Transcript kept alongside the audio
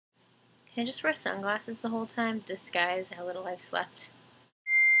Can I just wear sunglasses the whole time to disguise how little I've slept?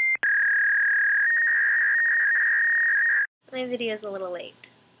 My video's a little late.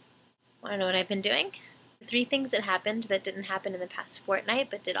 Want to know what I've been doing? The 3 things that happened that didn't happen in the past fortnight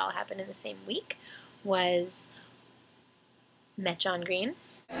but did all happen in the same week was met John Green.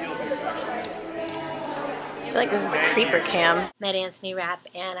 I feel like this is the creeper cam. Met Anthony Rapp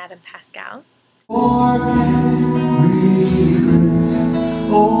and Adam Pascal.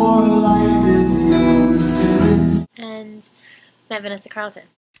 And met Vanessa Carlton.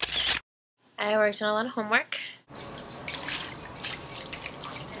 I worked on a lot of homework.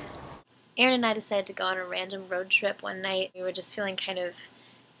 Aaron and I decided to go on a random road trip one night. We were just feeling kind of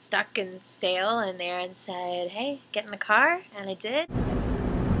stuck and stale, and Aaron said, "Hey, get in the car," and I did.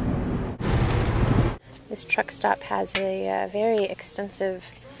 This truck stop has a very extensive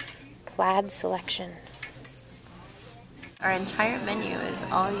plaid selection. Our entire menu is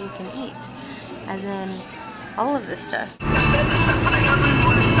all you can eat, as in all of this stuff.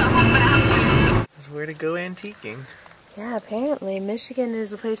 This is where to go antiquing. Yeah, apparently Michigan is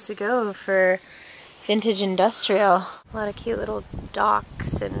the place to go for vintage industrial. A lot of cute little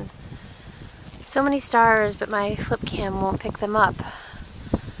docks and so many stars, but my flip cam won't pick them up.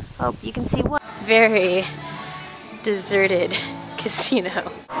 Oh, you can see one. Very deserted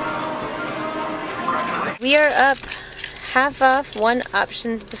casino. We are up half off one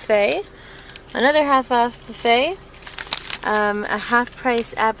options buffet, another half off buffet, a half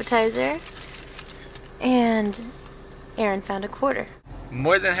price appetizer, and Aaron found a quarter.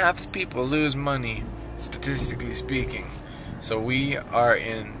 More than half the people lose money, statistically speaking, so we are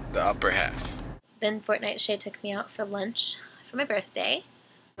in the upper half. Then Fortnight Shay took me out for lunch for my birthday.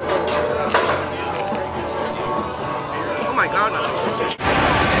 Oh my god.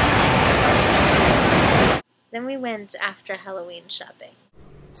 Then we went after Halloween shopping.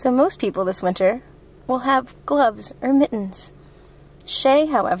 So most people this winter will have gloves or mittens. Shay,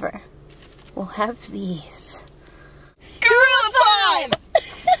 however, will have these.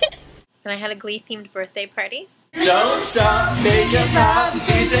 And I had a Glee-themed birthday party. Don't stop, make it pop,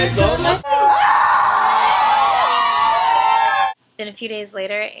 DJ Global. Then a few days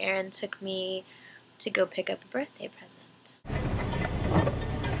later, Aaron took me to go pick up a birthday present.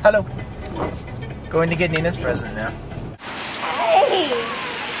 Hello. Going to get Nina's present now. Hey!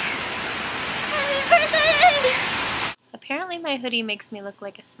 Happy birthday! Apparently my hoodie makes me look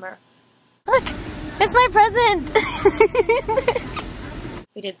like a Smurf. Look! It's my present!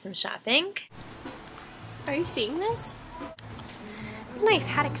 We did some shopping. Are you seeing this? Nice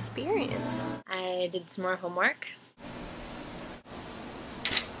hat experience. I did some more homework.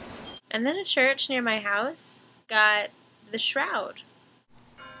 And then a church near my house got the Shroud.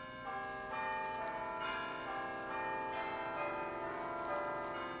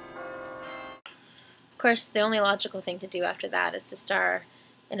 Of course, the only logical thing to do after that is to star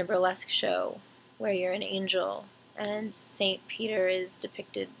in a burlesque show where you're an angel and St. Peter is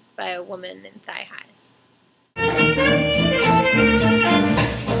depicted by a woman in thigh highs.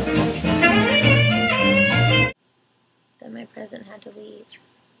 Then my present had to leave.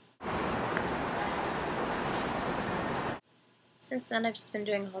 Since then, I've just been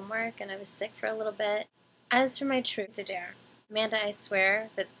doing homework and I was sick for a little bit. As for my truth or dare, Amanda, I swear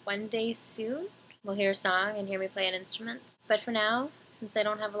that one day soon we'll hear a song and hear me play an instrument. But for now, since I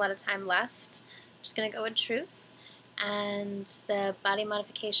don't have a lot of time left, I'm just going to go with truth. And the body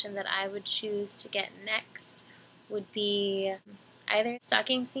modification that I would choose to get next would be either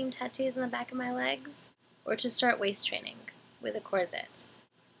stocking seam tattoos on the back of my legs or to start waist training with a corset.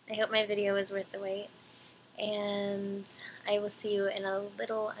 I hope my video was worth the wait, and I will see you in a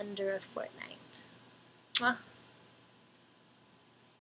little under a fortnight. Mwah.